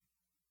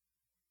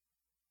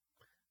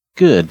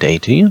Good day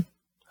to you.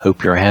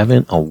 Hope you're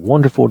having a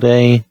wonderful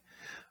day.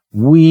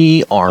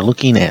 We are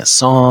looking at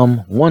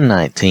Psalm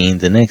 119.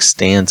 The next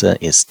stanza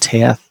is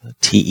Teth,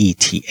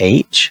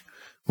 T-E-T-H,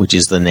 which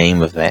is the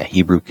name of that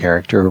Hebrew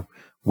character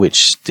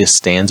which this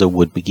stanza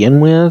would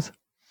begin with.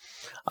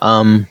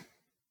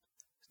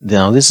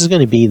 Now, this is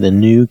going to be the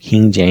New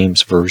King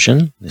James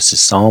Version. This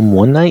is Psalm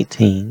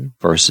 119,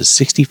 verses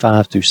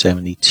 65 through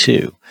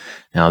 72.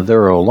 Now,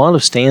 there are a lot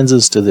of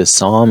stanzas to this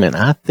psalm, and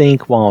I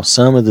think while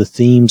some of the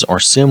themes are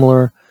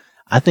similar,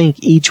 I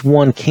think each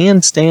one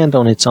can stand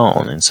on its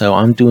own. And so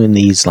I'm doing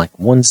these like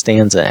one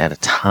stanza at a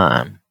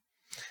time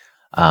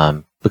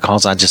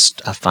because I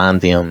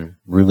find them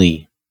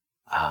really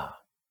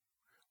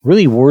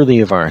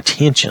worthy of our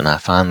attention. I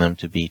find them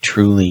to be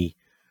truly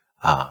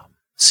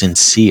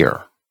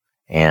sincere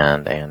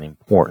and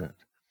important.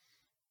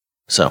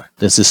 So,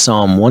 this is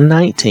Psalm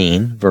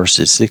 119,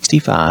 verses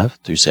 65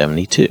 through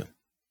 72.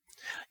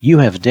 You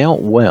have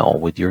dealt well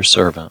with your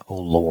servant, O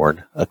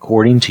Lord,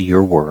 according to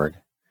your word.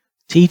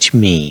 Teach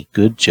me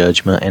good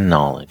judgment and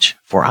knowledge,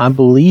 for I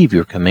believe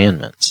your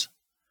commandments.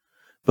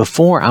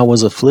 Before I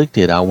was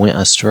afflicted, I went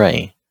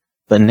astray,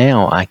 but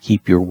now I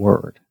keep your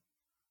word.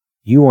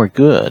 You are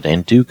good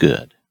and do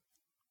good.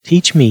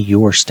 Teach me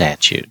your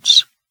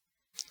statutes.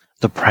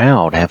 The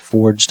proud have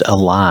forged a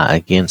lie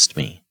against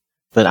me,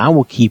 but I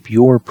will keep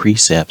your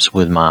precepts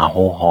with my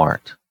whole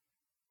heart.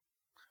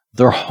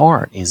 Their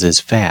heart is as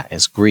fat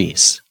as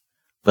grease,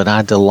 but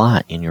I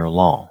delight in your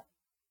law.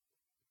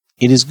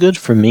 It is good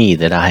for me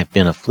that I have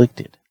been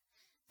afflicted,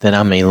 that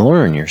I may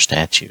learn your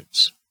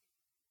statutes.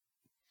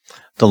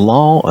 The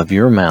law of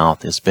your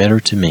mouth is better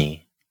to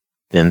me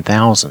than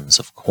thousands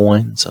of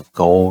coins of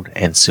gold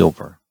and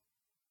silver.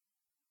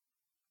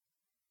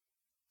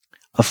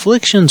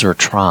 Afflictions or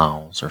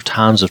trials or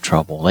times of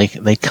trouble,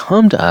 they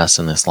come to us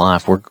in this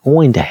life. We're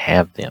going to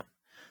have them.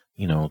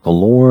 You know, the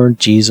Lord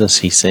Jesus,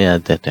 He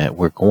said that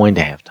we're going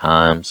to have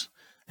times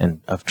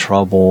of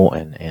trouble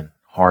and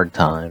hard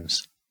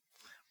times.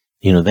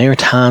 You know, there are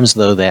times,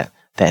 though, that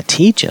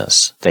teach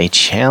us, they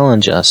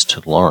challenge us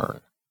to learn.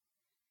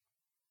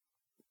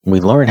 We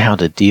learn how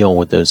to deal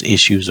with those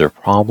issues or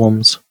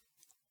problems.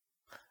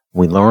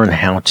 We learn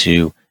how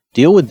to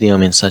deal with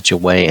them in such a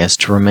way as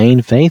to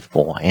remain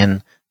faithful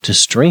and to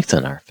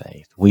strengthen our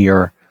faith.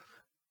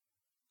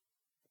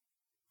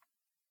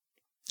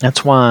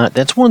 That's one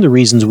of the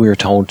reasons we are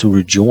told to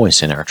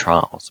rejoice in our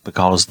trials,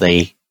 because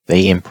they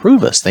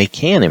improve us. They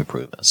can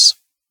improve us.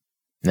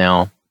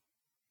 Now,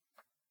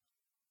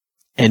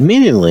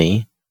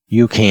 admittedly,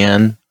 you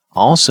can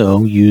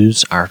also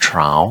use our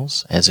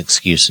trials as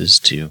excuses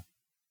to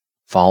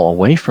fall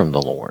away from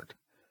the Lord.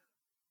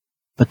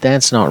 But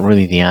that's not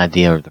really the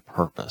idea or the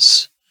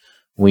purpose.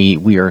 We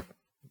are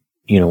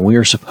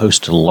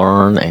supposed to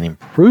learn and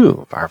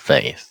improve our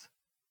faith.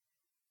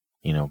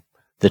 You know,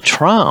 the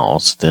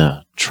trials,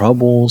 the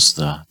troubles,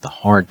 the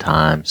hard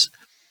times,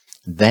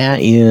 that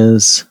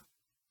is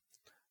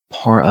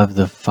part of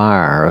the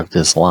fire of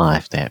this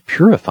life that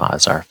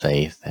purifies our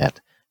faith,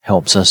 that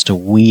helps us to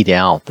weed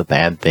out the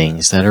bad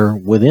things that are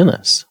within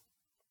us.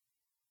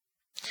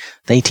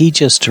 They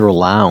teach us to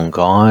rely on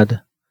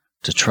God,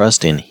 to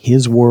trust in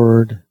His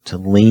Word, to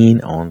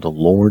lean on the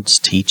Lord's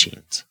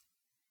teachings.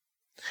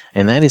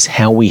 And that is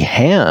how we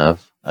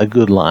have a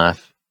good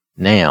life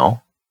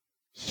now,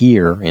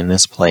 here in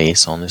this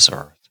place on this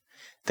earth.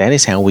 That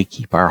is how we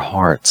keep our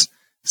hearts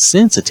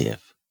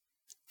sensitive,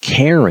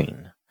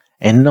 caring,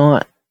 and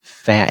not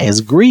fat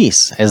as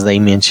grease, as they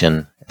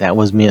mention. That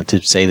was meant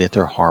to say that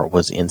their heart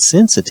was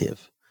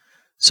insensitive.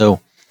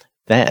 So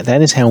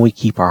that is how we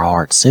keep our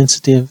hearts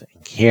sensitive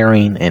and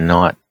caring and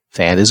not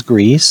fat as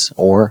grease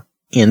or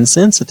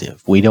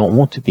insensitive. We don't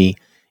want to be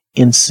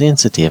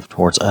insensitive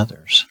towards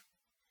others.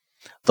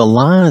 The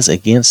lies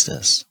against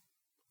us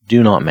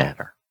do not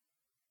matter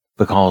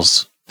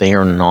because they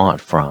are not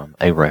from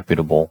a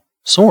reputable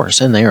source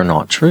and they are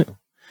not true.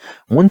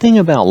 One thing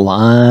about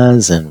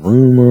lies and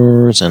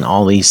rumors and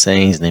all these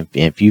things, and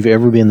if you've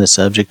ever been the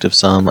subject of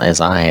some,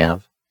 as I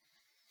have,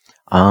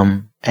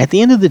 at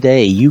the end of the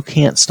day, you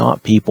can't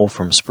stop people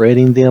from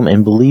spreading them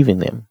and believing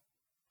them.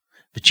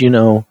 But you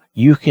know,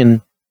 you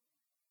can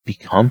be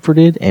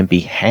comforted and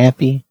be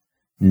happy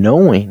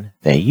knowing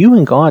that you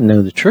and God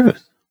know the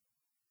truth.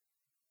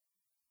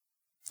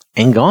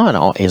 And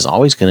God is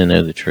always going to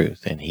know the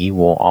truth, and He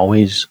will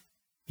always,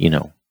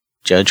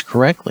 judge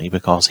correctly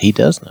because He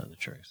does know the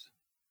truth.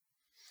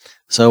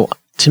 So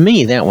to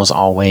me, that was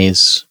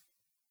always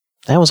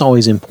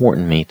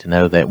important to me to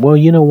know that, well,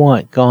 you know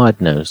what? God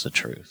knows the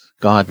truth.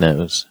 God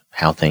knows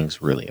how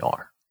things really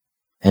are.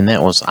 And I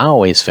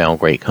always found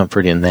great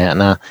comfort in that.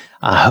 And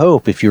I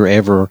hope if you're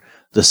ever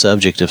the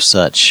subject of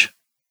such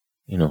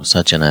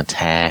an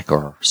attack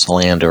or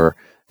slander,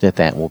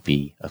 that will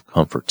be of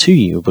comfort to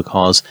you,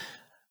 because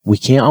we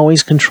can't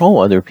always control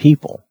other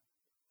people,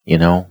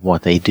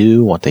 what they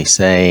do, what they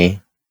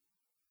say.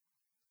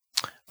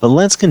 But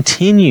let's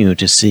continue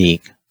to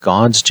seek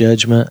God's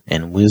judgment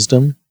and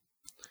wisdom,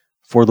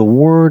 for the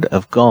Word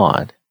of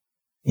God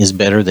is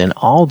better than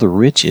all the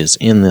riches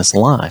in this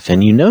life.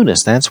 And you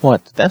notice that's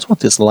what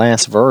this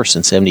last verse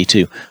in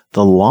 72,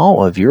 the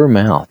law of your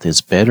mouth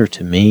is better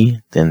to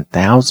me than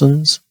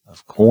thousands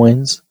of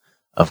coins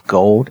of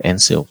gold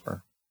and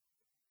silver.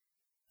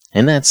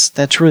 And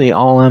that's really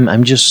all I'm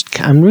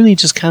really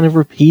just kind of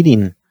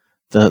repeating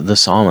the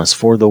psalmist.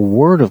 For the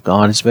word of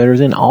God is better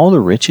than all the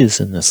riches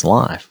in this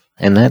life.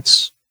 And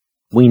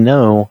we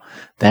know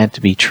that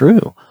to be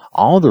true.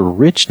 All the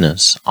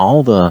richness,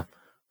 all the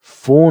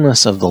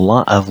fullness of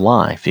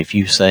life. If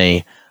you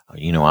say,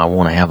 I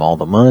want to have all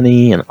the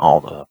money and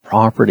all the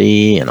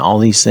property and all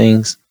these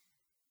things,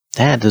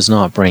 that does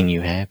not bring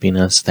you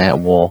happiness. That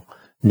will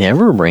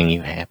never bring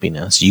you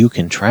happiness. You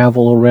can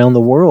travel around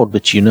the world,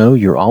 but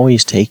you're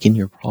always taking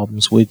your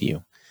problems with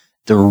you.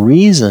 The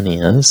reason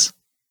is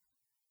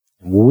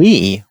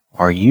we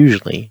are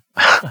usually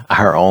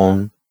our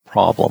own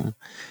problem.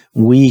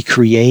 We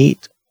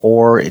create,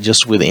 or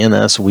just within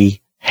us,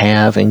 we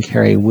have and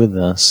carry with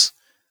us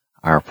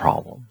our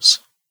problems.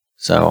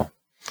 So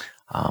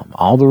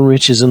all the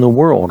riches in the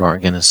world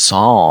aren't going to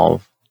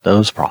solve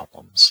those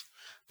problems,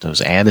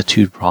 those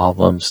attitude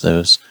problems,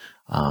 those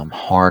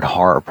hard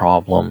heart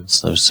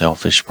problems, those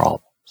selfish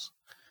problems.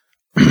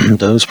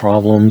 Those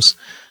problems,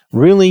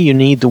 really you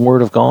need the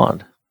Word of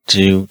God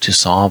to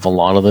solve a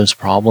lot of those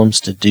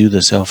problems, to do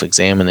the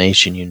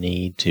self-examination you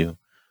need to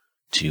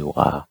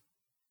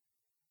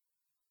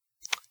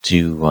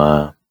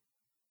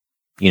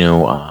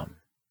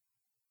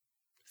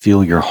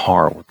fill your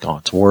heart with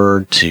God's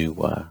Word,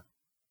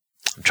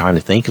 I'm trying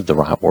to think of the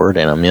right word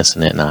and I'm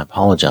missing it and I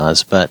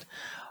apologize, but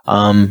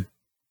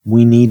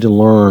we need to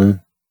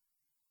learn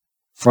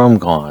from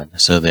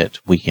God so that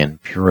we can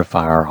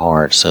purify our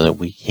hearts, so that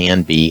we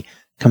can be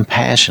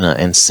compassionate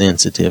and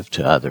sensitive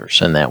to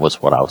others. And that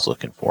was what I was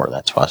looking for.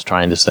 That's what I was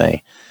trying to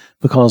say,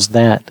 because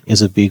that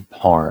is a big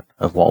part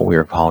of what we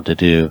are called to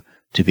do,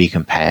 to be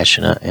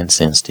compassionate and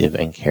sensitive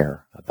and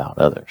care about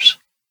others.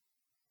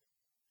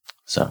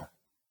 So,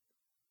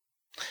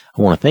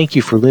 I want to thank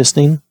you for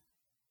listening.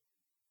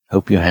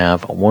 Hope you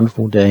have a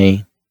wonderful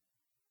day.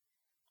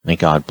 May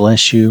God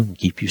bless you and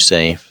keep you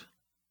safe.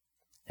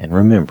 And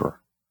remember,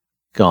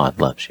 God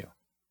loves you.